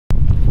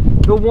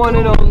the one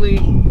and only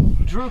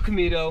Drew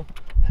Camito.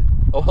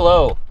 Oh,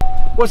 hello.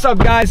 What's up,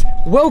 guys?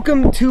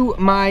 Welcome to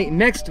my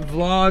next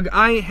vlog.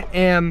 I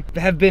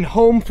have been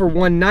home for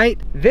one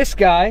night. This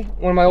guy,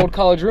 one of my old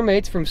college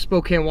roommates from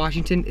Spokane,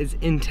 Washington, is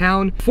in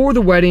town for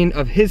the wedding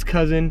of his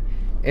cousin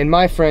and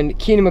my friend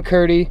Keenan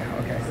McCurdy.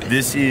 Okay.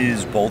 This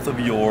is both of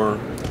your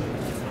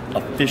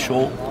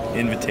official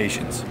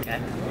invitations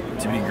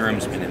to be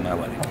groomsmen at my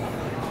wedding.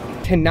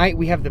 Tonight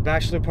we have the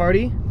bachelor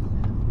party.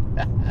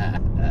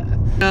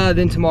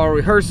 Then tomorrow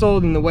rehearsal,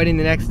 then the wedding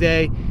the next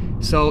day.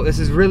 So this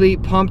is really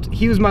pumped.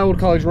 He was my old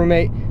college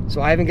roommate,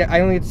 so I only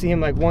get to see him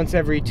like once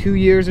every 2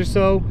 years or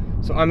so.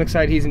 So I'm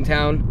excited he's in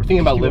town. We're thinking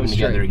about living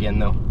together again,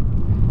 though.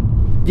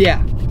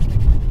 Yeah.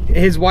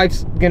 His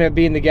wife's gonna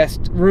be in the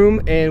guest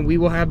room, and we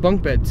will have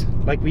bunk beds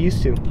like we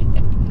used to.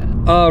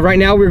 Right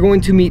now we're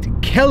going to meet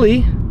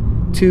Kelly.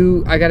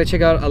 I gotta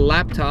check out a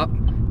laptop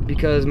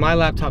because my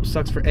laptop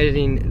sucks for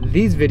editing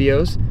these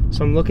videos.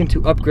 So I'm looking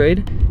to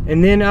upgrade.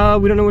 And then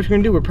we don't know what we're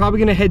gonna do. We're probably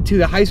gonna head to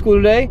the high school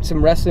today,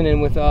 some wrestling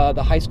in with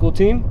the high school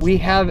team. We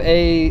have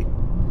a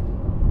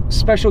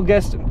special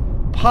guest,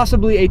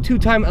 possibly a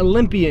two-time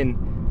Olympian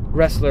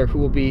wrestler who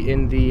will be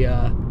in the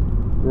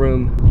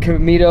room.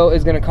 Camito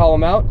is gonna call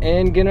him out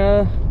and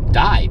gonna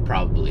die,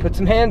 probably. Put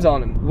some hands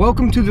on him.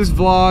 Welcome to this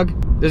vlog.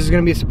 This is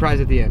gonna be a surprise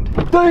at the end.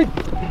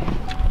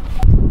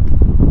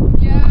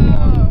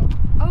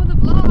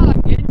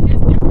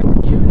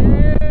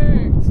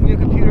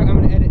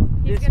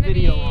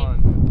 Video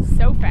on.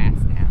 So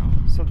fast now.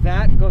 So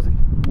that goes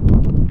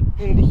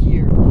into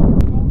here.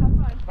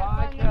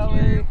 Bye,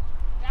 Kelly.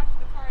 After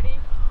the party.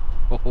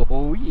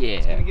 Oh yeah.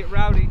 It's gonna get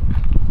rowdy.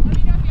 Let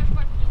me know if you have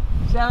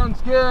questions.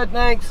 Sounds good,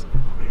 thanks.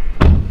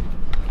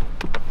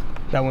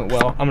 That went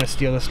well. I'm gonna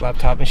steal this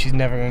laptop and she's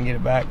never gonna get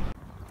it back.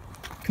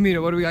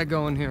 Camito, what do we got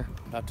going here?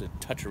 About to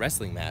touch a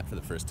wrestling mat for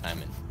the first time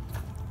in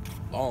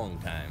a long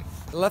time.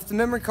 I left the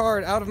memory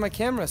card out of my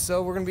camera,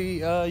 so we're gonna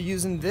be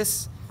using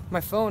my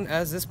phone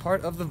as this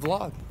part of the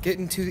vlog.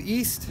 Getting to the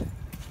east,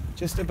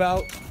 just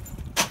about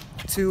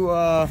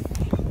to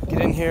get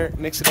in here,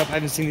 mix it up. I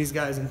haven't seen these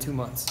guys in 2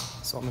 months,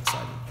 so I'm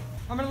excited.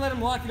 I'm gonna let them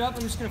lock it up.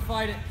 I'm just gonna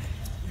fight it.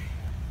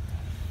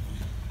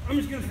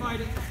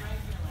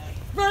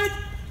 Right,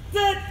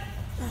 set.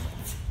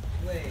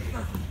 Wait.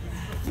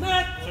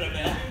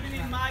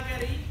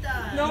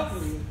 Nope.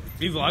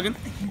 Are you vlogging?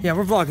 Yeah,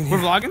 we're vlogging here.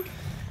 We're vlogging?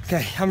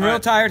 Okay, I'm real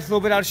tired, a little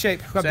bit out of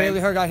shape. Got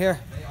Bailey Her got here.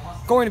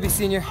 Going to be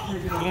senior.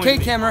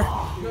 Kate Camera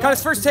got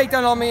his first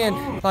takedown on me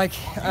in like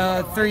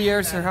 3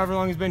 years or however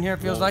long he's been here,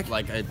 it feels like.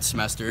 Like a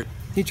semester.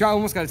 He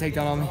almost got a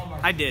takedown on me.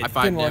 I did. I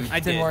fived him.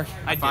 Didn't work.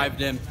 I fived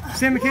him.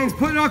 Sam McCain's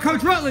putting on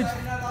Coach Rutledge.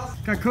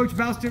 Got Coach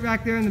Bouster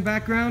back there in the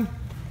background.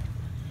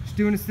 Just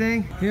doing his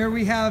thing. Here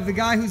we have the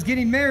guy who's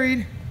getting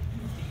married,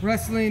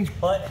 wrestling,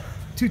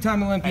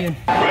 two-time Olympian.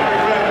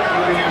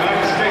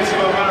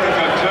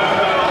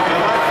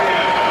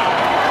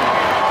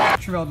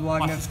 Trevell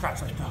Wagner.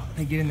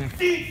 Hey, get in there.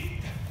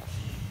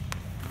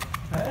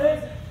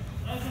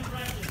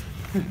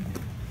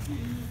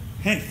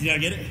 Hey, did I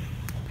get it?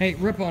 Hey,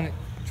 rip on it,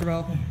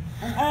 Trevell.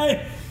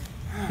 Hey!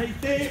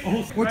 Hey,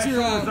 What's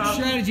your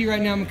strategy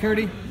right now,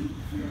 McCurdy?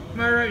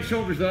 My right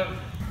shoulder's up.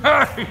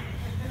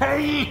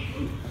 Hey!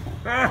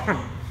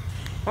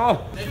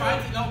 Oh! If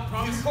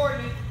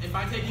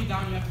I take you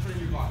down, you have to put in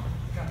your block.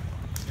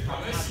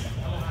 Promise?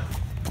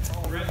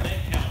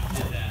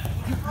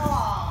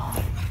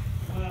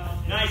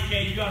 Nice,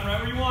 Kate. You got him right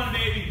where you want,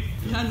 baby.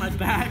 Behind my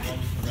back.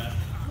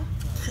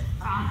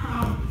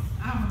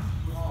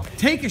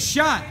 Take a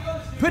shot.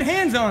 Put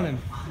hands on him.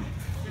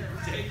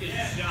 Take a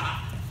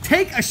shot.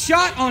 Take a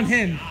shot on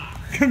him,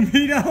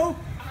 Camito.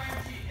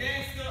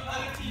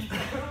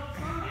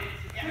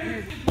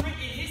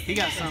 He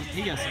got some.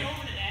 He got some.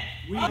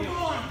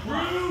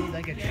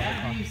 Like a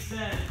trap.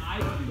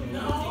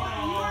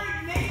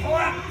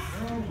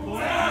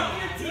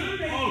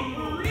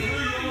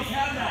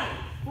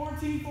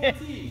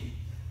 14-14.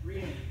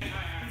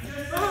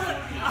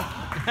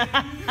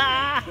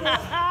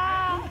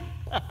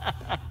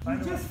 You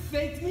just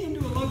faked me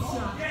into a low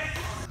shot.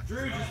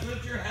 Drew, just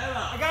lift your head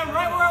up. I got him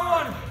right where I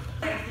want him.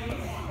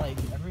 Like,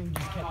 everyone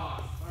just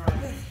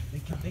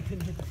kept, they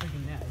couldn't hit the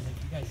freaking net. Like,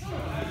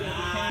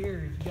 you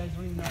guys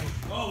don't even know.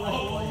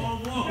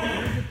 Whoa.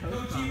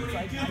 Coach, you what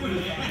are you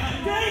doing?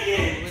 Dang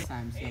it!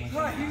 Time, so like,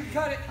 Cut, you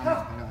cut it.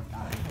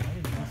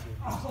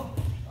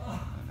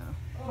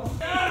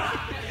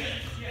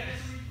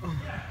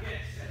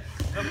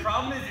 The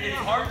problem is it's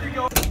hard to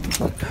go.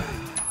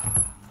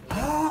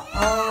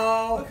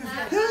 Uh-oh.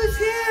 Who's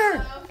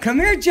here? Come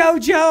here,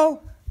 JoJo.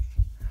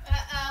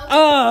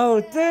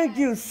 Oh, thank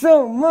you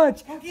so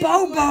much.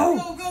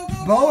 Bobo.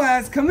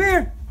 Boaz, come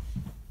here.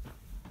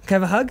 Can I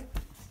have a hug?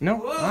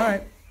 No? All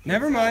right.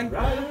 Never mind.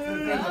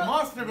 There's a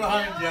monster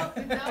behind you.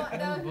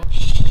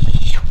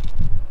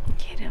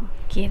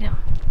 Get him.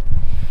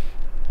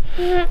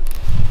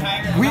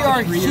 We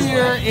are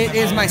here. It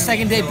is my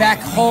second day back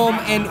home,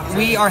 and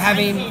we are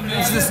having,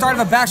 this is the start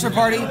of a bachelor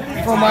party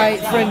for my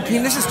friend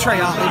Keem. This is Trey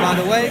Otley, by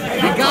the way.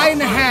 The guy in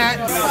the hat,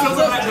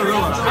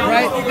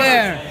 right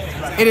there.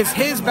 It is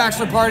his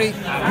bachelor party.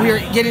 We are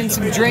getting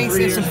some drinks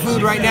and some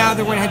food right now.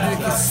 Then we're gonna head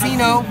to the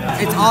casino.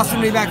 It's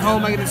awesome to be back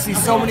home. I get to see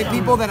so many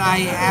people that I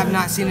have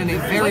not seen in a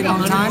very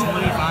long time.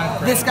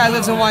 This guy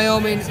lives in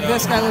Wyoming.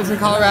 This guy lives in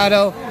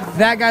Colorado.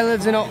 That guy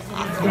lives in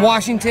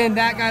Washington.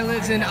 That guy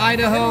lives in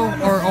Idaho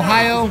or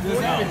Ohio.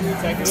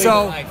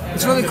 So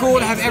it's really cool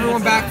to have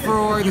everyone back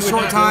for the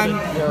short time.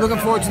 Looking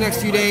forward to the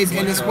next few days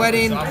and this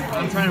wedding.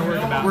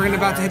 We're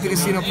about to hit the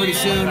casino pretty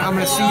soon. I'm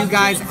gonna see you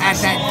guys at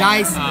that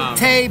dice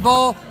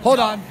table. Hold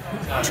on.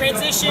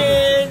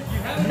 Transition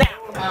now.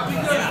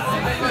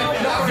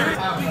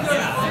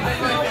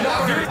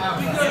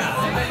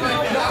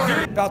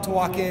 About to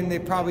walk in. They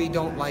probably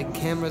don't like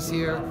cameras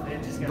here,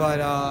 but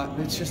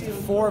it's just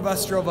 4 of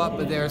us drove up,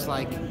 but there's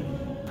like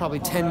probably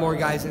 10 more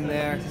guys in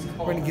there.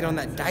 We're gonna get on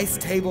that dice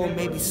table and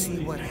maybe see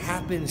what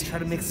happens. Try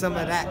to make some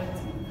of that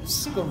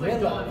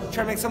Skrilla.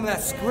 Try to make some of that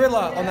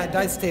Skrilla on that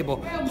dice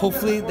table.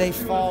 Hopefully they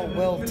fall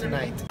well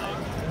tonight.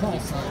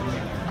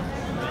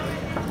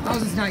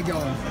 How's this night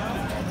going?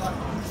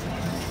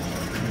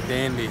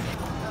 Dandy.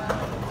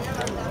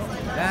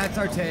 That's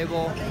our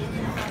table.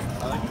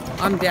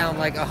 I'm down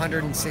like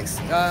 106,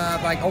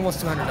 like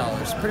almost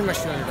 $200. Pretty much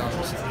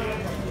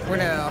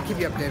 $200. I'll keep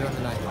you updated on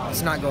the night.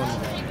 It's not going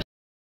well.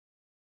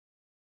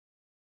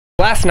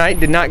 Last night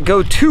did not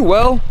go too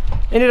well.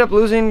 Ended up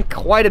losing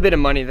quite a bit of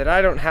money that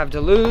I don't have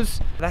to lose.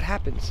 That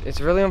happens.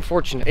 It's really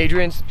unfortunate.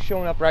 Adrian's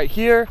showing up right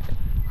here.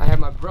 I have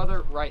my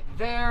brother right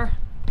there.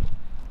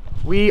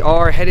 We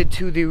are headed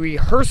to the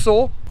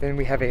rehearsal. Then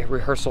we have a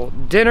rehearsal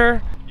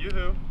dinner.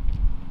 Yoo-hoo.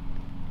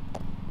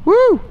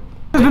 Woo!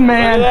 The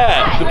man. Look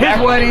at that.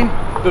 His wedding.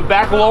 The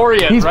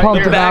baccalaureate. He's right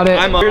pumped there. about it.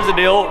 Here's the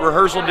deal.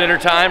 Rehearsal dinner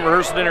time.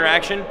 Rehearsal dinner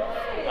action.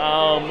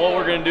 What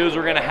we're gonna do is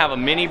we're gonna have a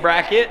mini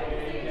bracket.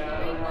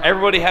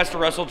 Everybody has to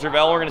wrestle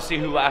Tervel. We're gonna see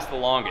who lasts the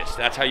longest.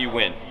 That's how you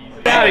win.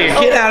 Get out of here!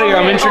 Get out of here!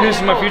 I'm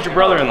introducing my future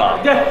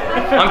brother-in-law.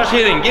 I'm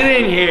kidding.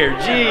 Get in here.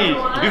 Jeez.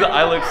 Dude,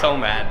 I look so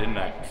mad, didn't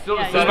I?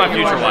 This is my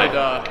future wife.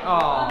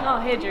 Oh,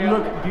 hey, Drew. You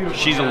look beautiful.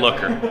 She's a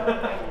looker.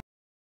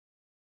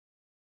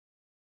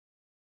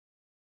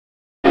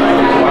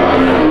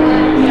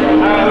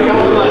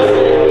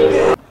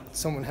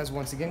 Someone has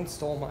once again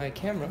stole my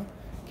camera.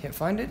 Can't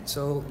find it,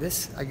 so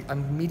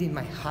I'm meeting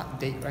my hot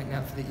date right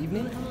now for the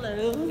evening.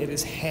 Hello. It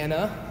is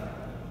Hannah.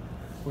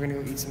 We're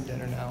gonna go eat some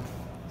dinner now.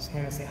 So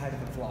Hannah, say hi to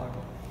the vlog.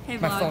 Hey,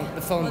 my vlog.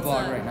 The phone What's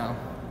vlog up? right now.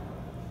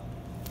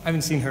 I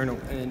haven't seen her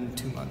in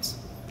 2 months.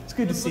 It's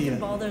good to see you.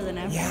 Balder than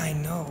ever. Yeah, I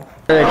know.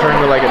 They turn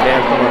into like a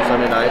dance club on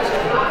Sunday nights.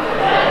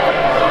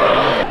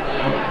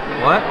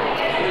 What?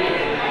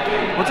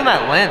 What's in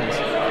that lens?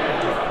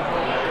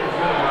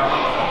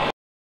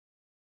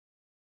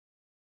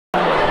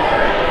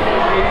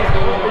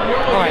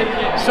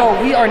 So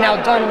we are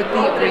now done with the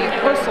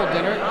rehearsal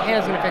dinner.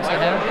 Hannah's gonna fix her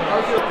hair.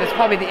 That's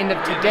probably the end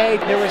of today.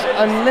 There was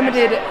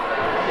unlimited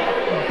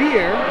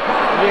beer,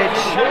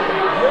 which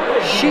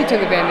she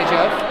took advantage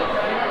of.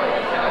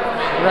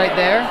 Right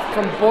there,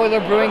 from Boiler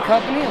Brewing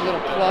Company, a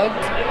little plug.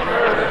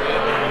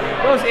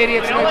 Those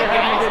idiots know they're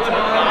having a good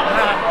time.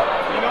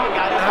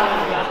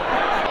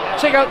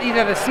 Check out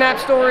either the Snap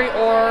Story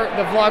or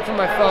the vlog from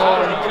my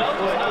phone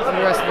for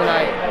the rest of the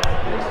night.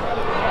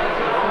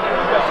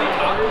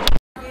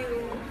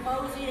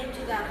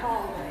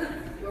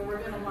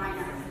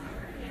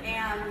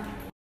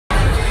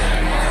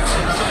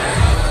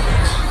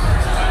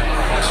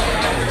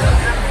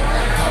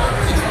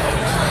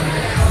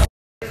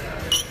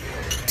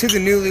 To the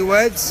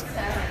newlyweds.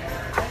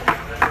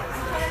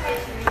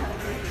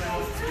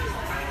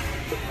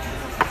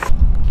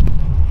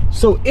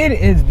 So it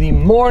is the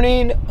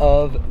morning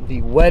of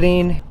the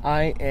wedding.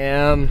 I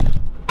am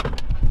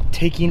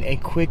taking a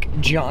quick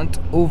jaunt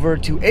over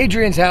to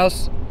Adrian's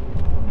house.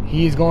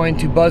 He's going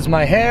to buzz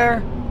my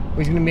hair.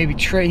 He's gonna maybe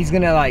he's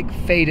gonna like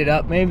fade it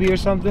up maybe or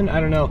something, I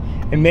don't know,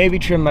 and maybe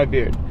trim my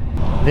beard.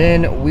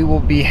 Then we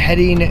will be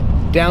heading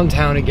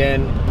downtown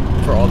again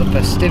for all the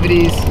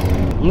festivities.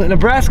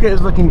 Nebraska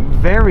is looking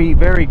very,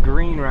 very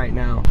green right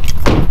now.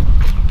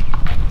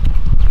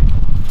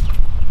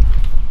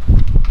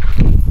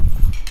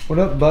 What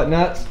up, butt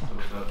nuts?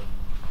 What's up?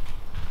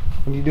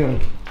 What are you doing?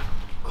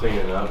 Cleaning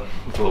it up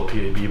with a little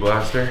PAB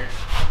blaster.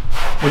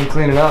 What are you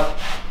cleaning up?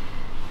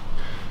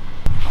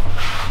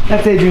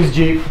 That's Adrian's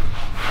Jeep.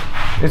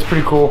 It's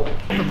pretty cool.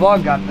 The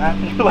vlog got that.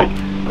 like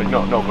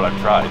no, but I've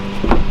tried.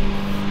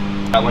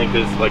 That length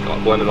is like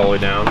blended all the way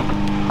down.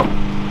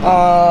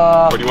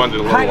 Or do you want it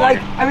a little longer?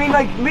 Like, I mean,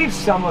 like, leave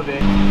some of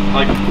it.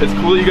 Like, it's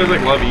cool that you guys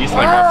like love East,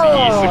 like want to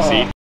see East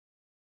succeed.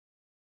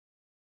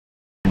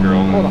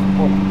 Girl. Hold on.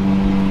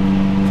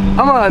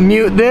 I'm gonna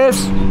mute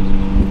this.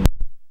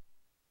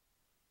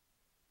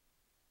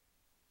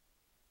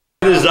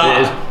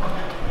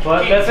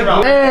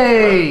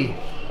 Hey!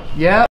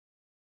 Yep.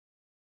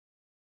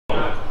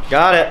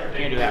 Got it.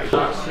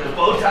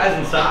 Bow ties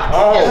and socks.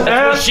 Oh,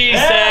 That's what she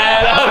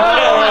said.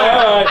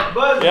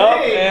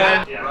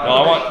 Yep.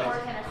 No,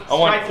 I I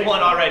want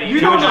one already.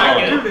 You don't know how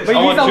to do this. But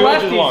he's a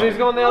lefty, so he's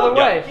going the other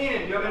way.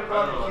 Keenan, do you have any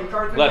cue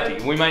cards?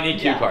 Lefty. We might need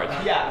cue cards.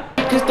 Yeah.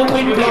 Cause the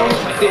wind blows,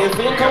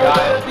 different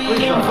color, be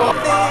involved.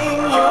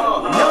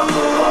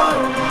 Number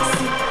one,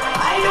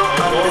 I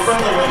don't understand.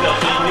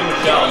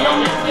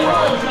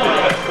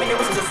 When it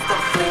was just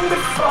a fling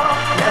before,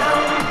 now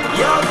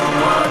you're the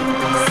one.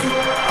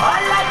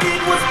 All I did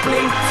was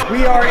blink.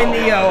 We are in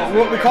the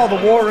what we call the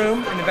war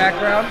room in the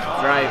background.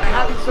 Right.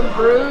 Having some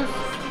brews.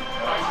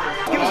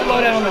 Give us a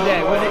lowdown on the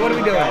day. What are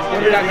we doing? What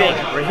do we got going?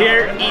 We're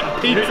here eating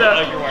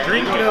pizza,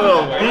 drinking a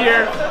little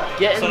beer,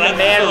 getting the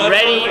man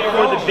ready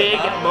for the big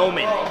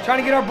moment. Trying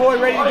to get our boy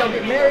ready to go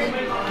get married,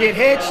 get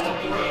hitched.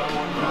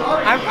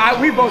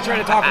 We both tried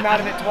to talk him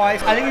out of it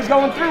twice. I think he's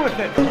going through with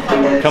it.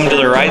 Come to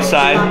the right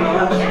side.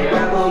 Oh,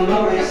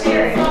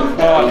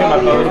 I think my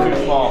boat is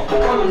too small. Pull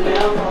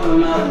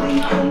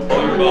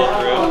your boat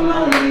through.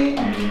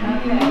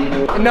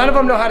 None of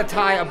them know how to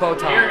tie a bow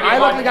tie. I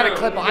luckily got a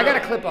clip on. I got a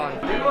clip on.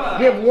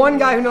 We have one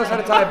guy who knows how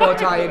to tie a bow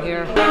tie in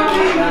here. Not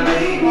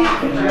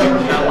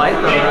light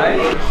though,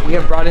 right? We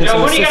have brought in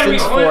some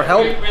assistants for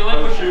help.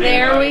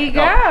 There we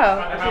go.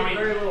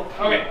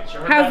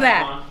 How's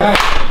that?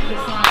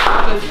 It's not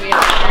supposed to be up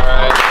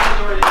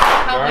there.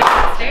 Help me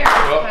upstairs.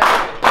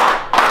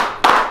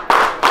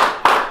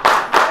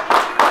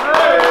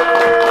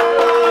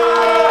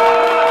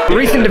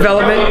 Recent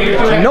development,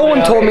 no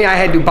one told me I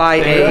had to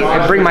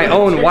bring my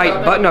own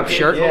white button-up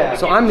shirt,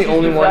 so I'm the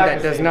only one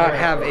that does not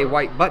have a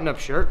white button-up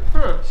shirt.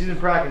 She's been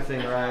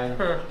practicing,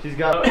 Ryan. She's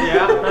got.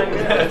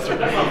 That's what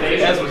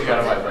you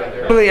got right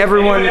there. Literally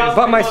everyone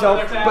but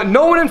myself, but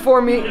no one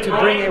informed me to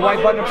bring a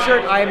white button-up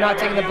shirt. I am not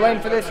taking the blame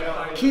for this.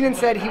 Keenan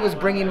said he was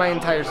bringing my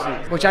entire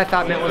suit, which I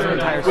thought meant was an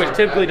entire suit. Which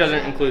typically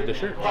doesn't include the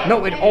shirt.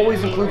 No, it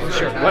always includes the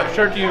shirt. What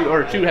shirt do you,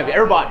 or two have you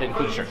ever bought to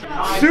include the shirt?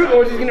 Suit,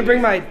 or is he gonna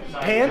bring my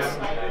pants?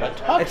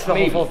 It's the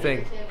whole thing.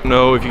 I don't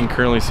know if you can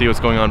currently see what's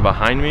going on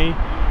behind me,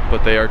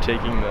 but they are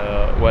taking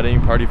the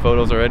wedding party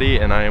photos already,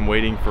 and I am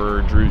waiting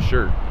for Drew's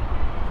shirt.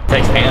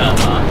 Text Hannah.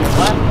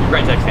 What?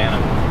 Right, text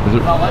Hannah.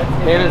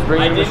 Hannah's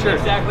bringing the shirt.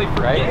 Exactly.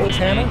 Right? It's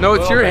Hannah? No,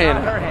 it's your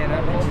Hannah. Her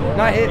Hannah.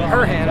 Not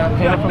her Hannah.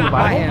 Hannah from the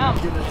Bible.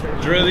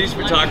 Hannah. Drew, these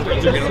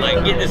photographers are gonna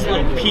like get this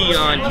little pee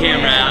on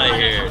camera out of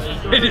here.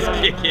 They just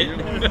kick it.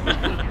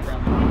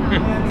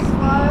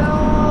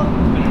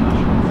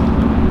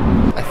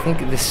 I think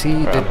the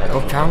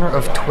founder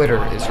of Twitter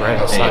is right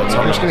outside, so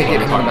I'm just gonna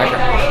get him in the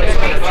background.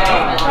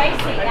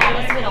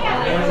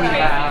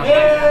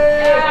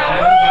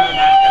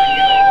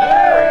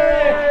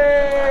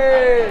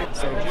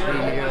 So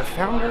the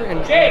founder and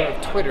owner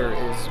of Twitter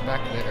is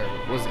back there,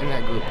 was in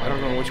that group. I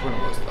don't know which one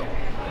it was though.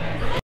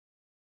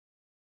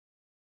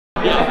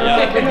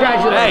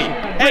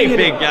 Congratulations. Hey,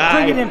 big guy.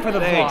 Bring it in for the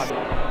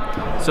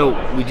vlog. So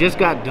we just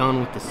got done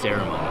with the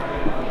ceremony.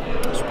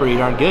 It's pretty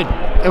darn good.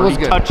 It was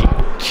good. Touchy.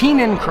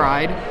 Keenan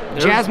cried.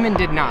 Jasmine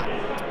did not.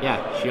 Yeah,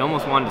 she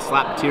almost wanted to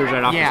slap the tears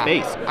right off his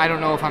face. I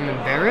don't know if I'm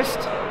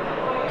embarrassed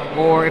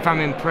or if I'm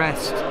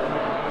impressed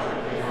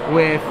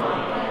with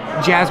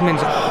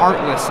Jasmine's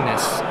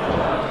heartlessness.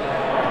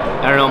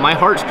 I don't know, my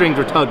heartstrings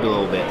were tugged a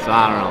little bit, so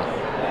I don't know.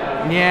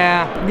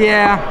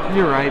 Yeah,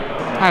 you're right.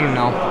 I don't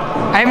know.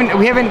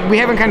 We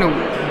haven't kind of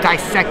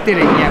dissected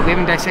it yet. We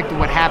haven't dissected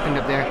what happened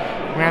up there.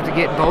 We're gonna have to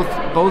get both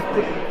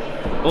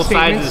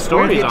sides of the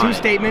story. We're gonna get two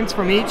statements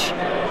from each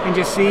and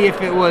just see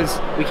if it was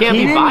we can't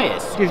Keenan be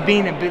biased, just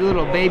being a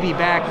little baby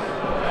back,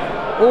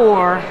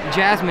 or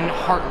Jasmine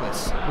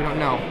heartless. We don't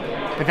know.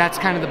 But that's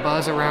kind of the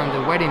buzz around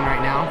the wedding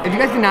right now. If you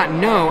guys did not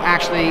know,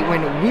 actually,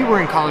 when we were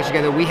in college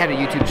together, we had a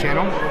YouTube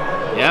channel.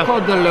 Yeah. It's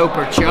called The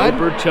Loper Chud.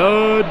 Loper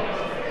Chud.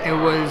 It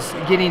was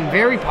getting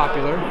very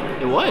popular.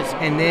 It was.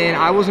 And then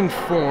I was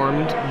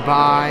informed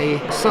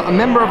by a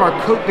member of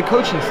the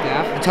coaching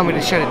staff to tell me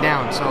to shut it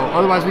down. So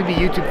otherwise we'd be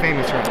YouTube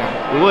famous right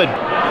now. We would.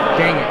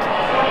 Dang it.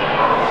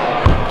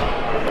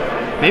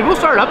 Maybe we'll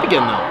start up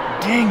again though.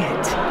 Dang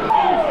it.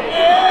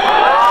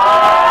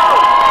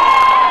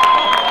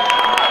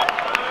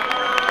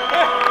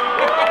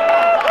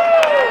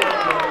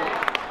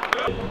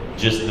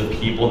 Just the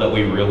people that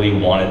we really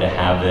wanted to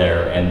have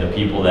there and the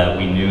people that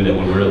we knew that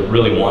would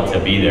really want to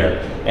be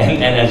there.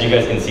 And as you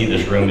guys can see,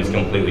 this room is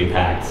completely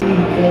packed.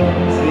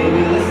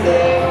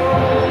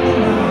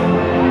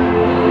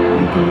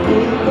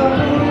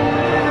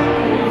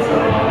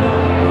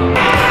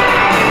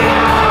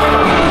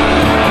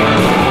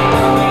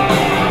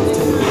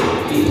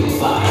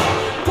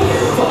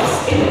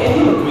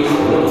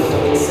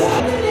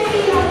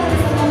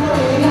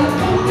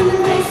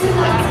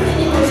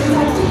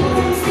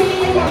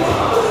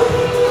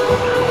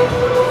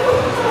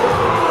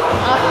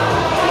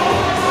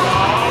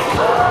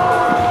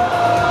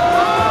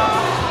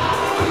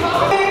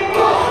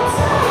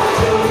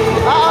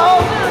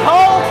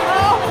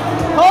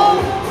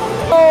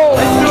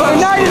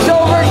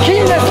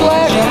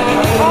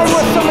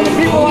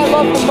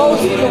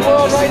 Most in the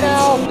world right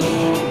now.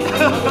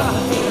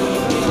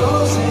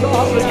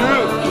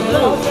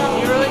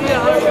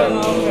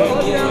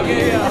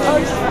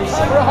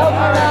 We're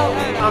hugging out.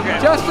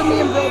 Just a me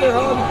and brother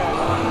hug.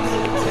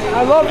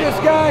 I love this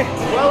guy.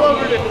 Well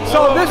over it.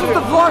 So this is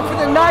the vlog for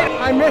the night.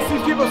 I miss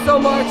these people so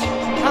much.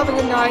 Have a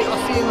good night.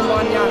 I'll see you in the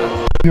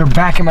mañana. We are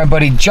back at my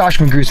buddy Josh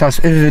McGrew's house.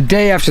 It is the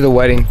day after the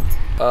wedding.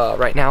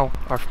 Right now,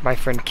 my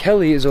friend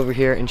Kelly is over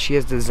here and she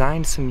has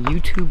designed some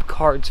YouTube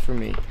cards for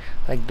me.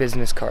 Like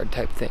business card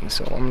type thing.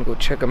 So I'm gonna go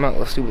check them out.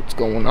 Let's see what's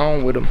going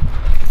on with them.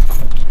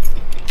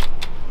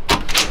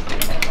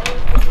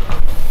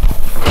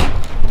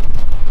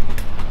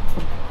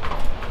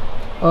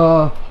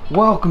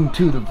 Welcome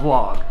to the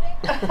vlog.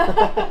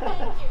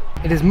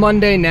 It is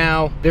Monday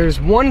now. There's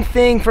one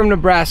thing from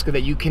Nebraska that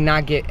you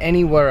cannot get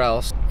anywhere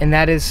else, and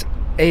that is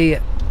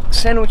a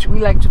sandwich we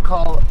like to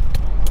call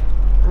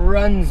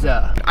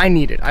runza. I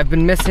need it. I've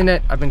been missing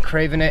it. I've been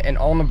craving it, and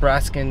all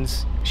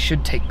Nebraskans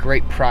should take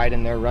great pride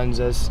in their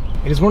runzas.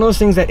 It is one of those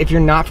things that if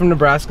you're not from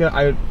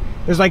Nebraska,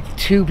 there's like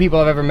 2 people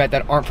I've ever met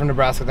that aren't from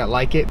Nebraska that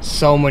like it.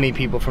 So many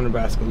people from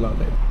Nebraska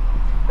love it.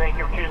 Thank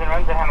you for choosing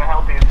runza. How may I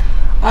help you?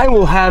 I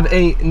will have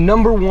a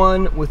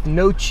 #1 with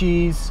no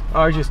cheese,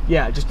 or just a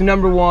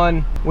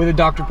 #1 with a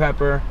Dr.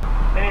 Pepper.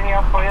 Anything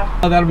else for you?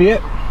 Oh, that'll be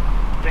it.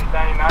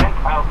 $6.99.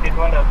 I'll see the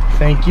window.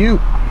 Thank you.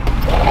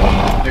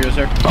 There you go,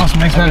 sir. Awesome,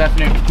 thanks, man. Good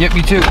afternoon. Yep,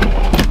 you too.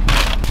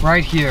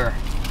 Right here,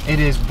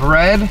 it is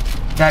bread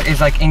that is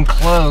like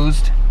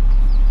enclosed,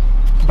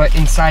 but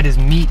inside is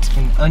meat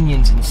and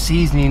onions and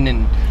seasoning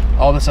and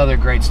all this other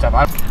great stuff.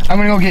 I'm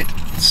gonna go get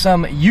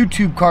some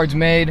YouTube cards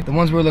made. The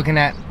ones we were looking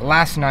at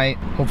last night.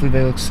 Hopefully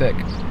they look sick.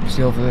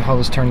 See how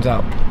this turns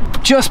out.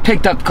 Just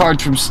picked up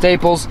cards from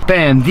Staples.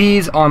 Bam,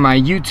 these are my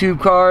YouTube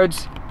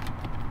cards.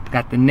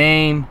 Got the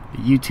name, the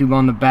YouTube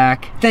on the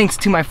back. Thanks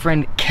to my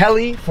friend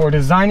Kelly for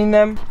designing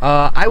them.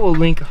 I will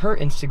link her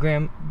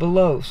Instagram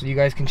below so you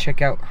guys can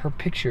check out her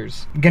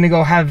pictures. I'm gonna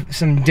go have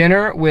some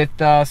dinner with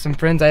some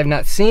friends I have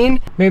not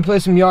seen. Maybe play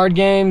some yard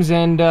games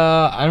and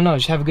I don't know,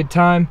 just have a good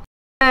time.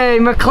 Hey,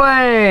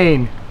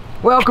 McLean!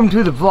 Welcome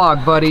to the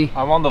vlog, buddy.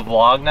 I'm on the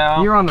vlog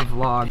now? You're on the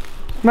vlog.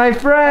 My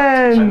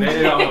friends! I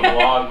made it on the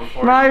vlog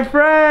before. My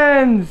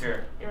friends!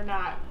 Here. You're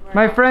not.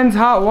 My friend's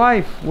hot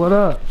wife. What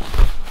up?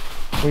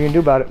 What are you gonna do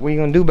about it? What are you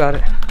gonna do about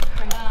it?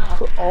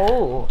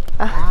 Oh.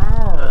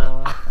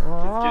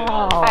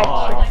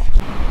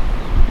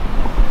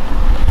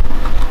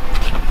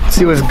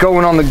 See what's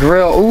going on the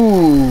grill.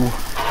 Ooh,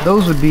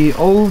 those would be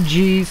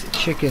OG's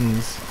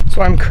chickens.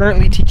 So I'm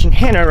currently teaching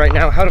Hannah right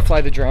now how to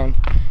fly the drone.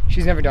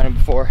 She's never done it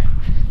before.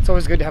 It's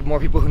always good to have more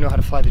people who know how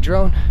to fly the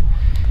drone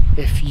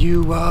if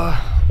you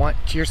want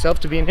yourself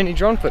to be in any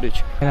drone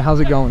footage. Hannah, how's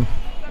it going?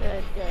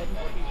 Good, good.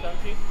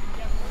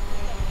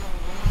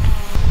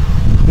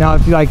 Now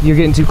if you're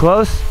getting too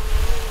close,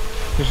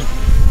 just,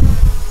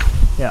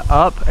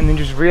 up and then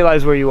just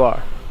realize where you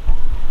are.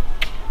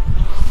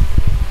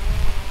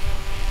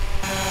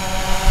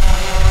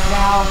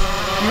 Now,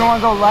 you don't want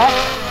to go left.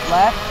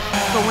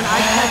 So when I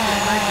catch it,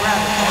 when I grab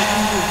it, all you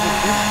can do is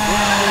this.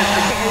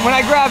 When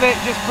I grab it,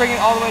 just bring it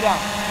all the way down.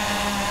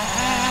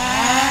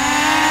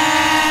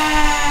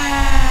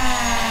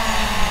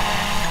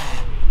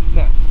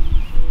 There.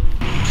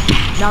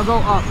 Now go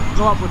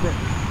up with it.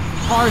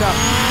 Hard up.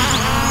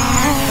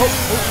 Oh,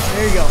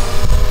 there you go.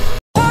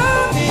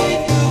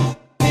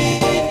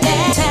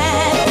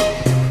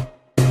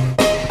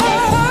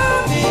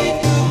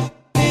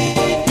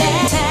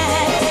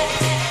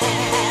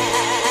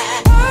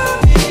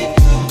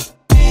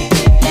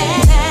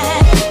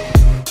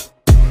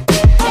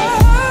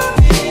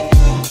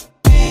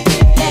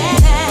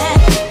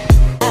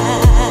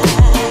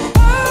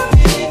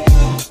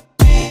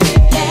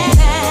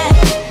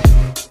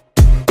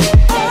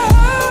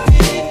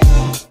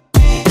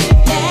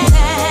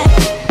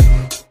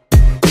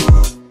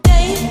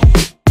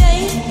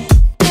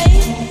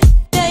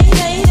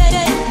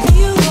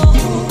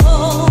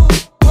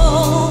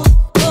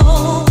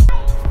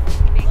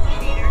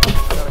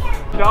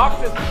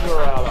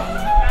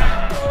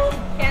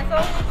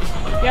 Cancel?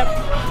 Yep.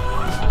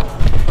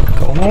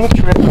 Going on a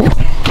trip.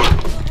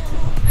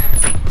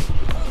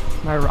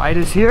 My ride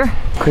is here.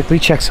 Quickly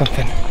check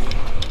something.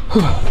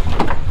 Yeah,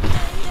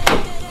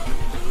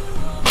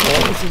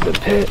 this is the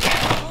pit.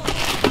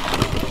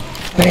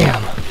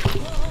 Bam.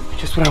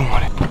 Just what I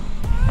wanted.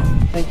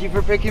 Thank you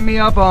for picking me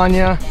up,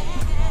 Anya.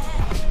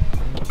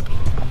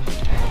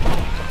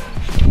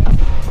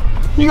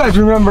 You guys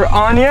remember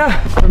Anya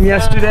from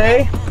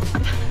yesterday?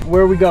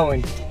 Where are we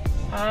going?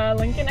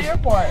 Lincoln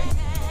Airport.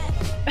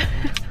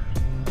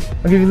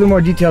 I'll give you a little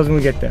more details when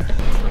we get there.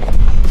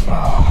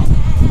 Oh.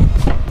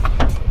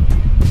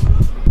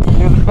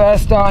 You're the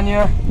best,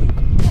 Anya.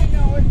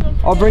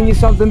 I'll bring you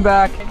something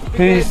back.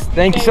 Peace.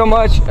 Thank you so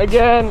much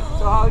again. So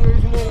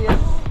Holly's an idiot.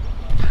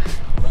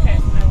 Okay,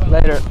 I will.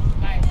 Later.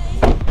 Bye.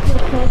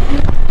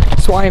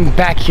 So I am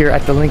back here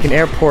at the Lincoln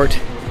Airport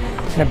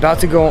and about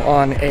to go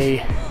on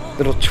a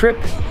little trip.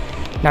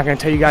 Not gonna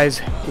tell you guys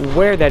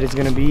where that is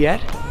gonna be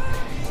yet.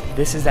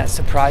 This is that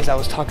surprise I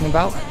was talking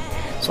about.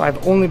 So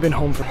I've only been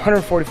home for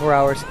 144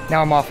 hours.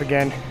 Now I'm off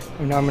again.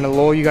 And now I'm gonna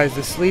lull you guys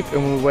to sleep,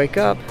 and when we wake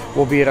up,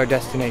 we'll be at our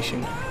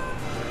destination.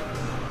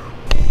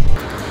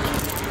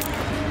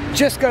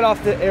 Just got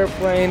off the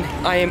airplane.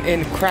 I am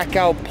in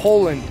Krakow,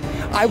 Poland.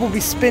 I will be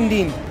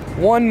spending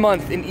 1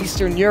 month in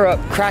Eastern Europe.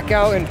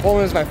 Krakow and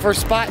Poland is my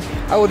first spot.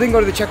 I will then go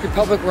to the Czech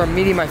Republic where I'm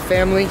meeting my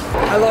family.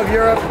 I love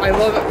Europe. I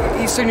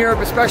love Eastern Europe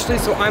especially,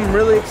 so I'm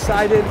really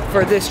excited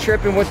for this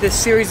trip and what this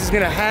series is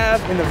gonna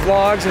have in the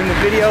vlogs and the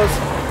videos.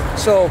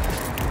 So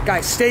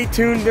guys, stay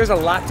tuned. There's a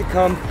lot to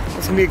come.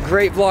 It's gonna be a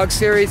great vlog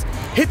series.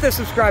 Hit the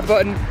subscribe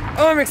button.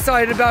 I'm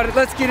excited about it.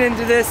 Let's get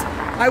into this.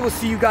 I will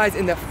see you guys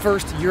in the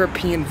first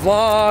European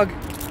vlog.